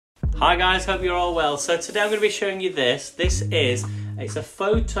Hi guys, hope you're all well. So today I'm going to be showing you this. It's a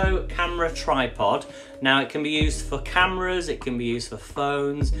photo camera tripod. Now it can be used for cameras, it can be used for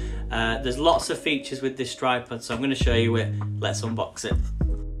phones. There's lots of features with this tripod, so I'm going to show you it. Let's unbox it.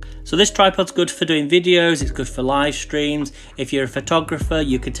 So this tripod's good for doing videos, it's good for live streams. If you're a photographer,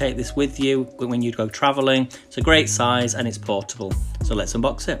 you could take this with you when you go traveling. It's a great size and it's portable. So let's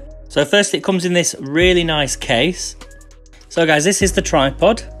unbox it. So first it comes in this really nice case. So guys, this is the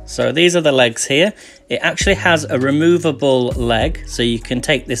tripod. So these are the legs here. It actually has a removable leg, so you can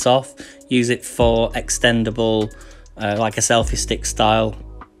take this off, use it for extendable, like a selfie stick style.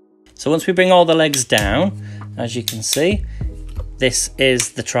 So once we bring all the legs down, as you can see, this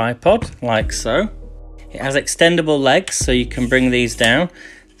is the tripod, like so. It has extendable legs, so you can bring these down.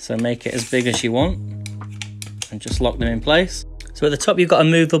 So make it as big as you want and just lock them in place. So at the top, you've got a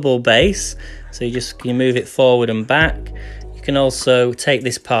movable base. So you move it forward and back. You can also take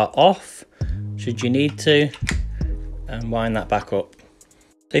this part off, should you need to, and wind that back up.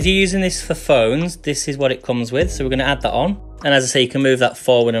 So if you're using this for phones, this is what it comes with. So we're going to add that on. And as I say, you can move that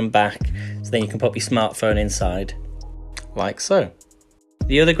forward and back. So then you can put your smartphone inside, like so.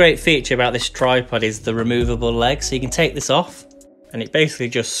 The other great feature about this tripod is the removable leg. So you can take this off and it basically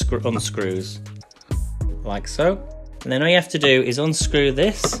just unscrews, like so. And then all you have to do is unscrew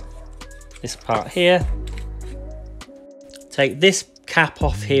this part here. Take this cap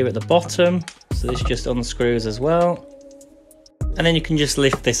off here at the bottom, so this just unscrews as well. And then you can just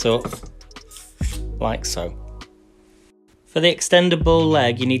lift this up, like so. For the extendable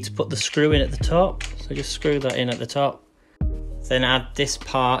leg, you need to put the screw in at the top. So just screw that in at the top. Then add this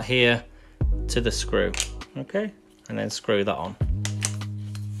part here to the screw, okay? And then screw that on.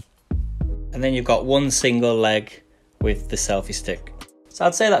 And then you've got one single leg with the selfie stick. So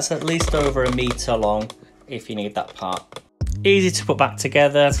I'd say that's at least over 1 meter long if you need that part. Easy to put back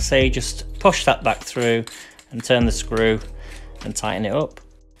together. As I say, just push that back through and turn the screw and tighten it up.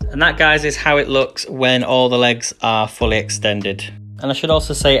 And that, guys, is how it looks when all the legs are fully extended. And I should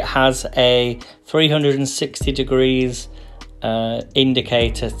also say it has a 360 degrees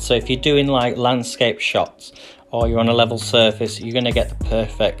indicator. So if you're doing like landscape shots or you're on a level surface, you're going to get the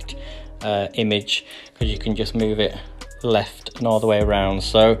perfect image because you can just move it left and all the way around.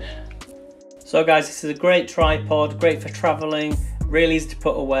 So guys, this is a great tripod, great for traveling, really easy to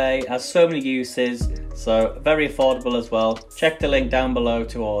put away, has so many uses, so very affordable as well. Check the link down below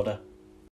to order.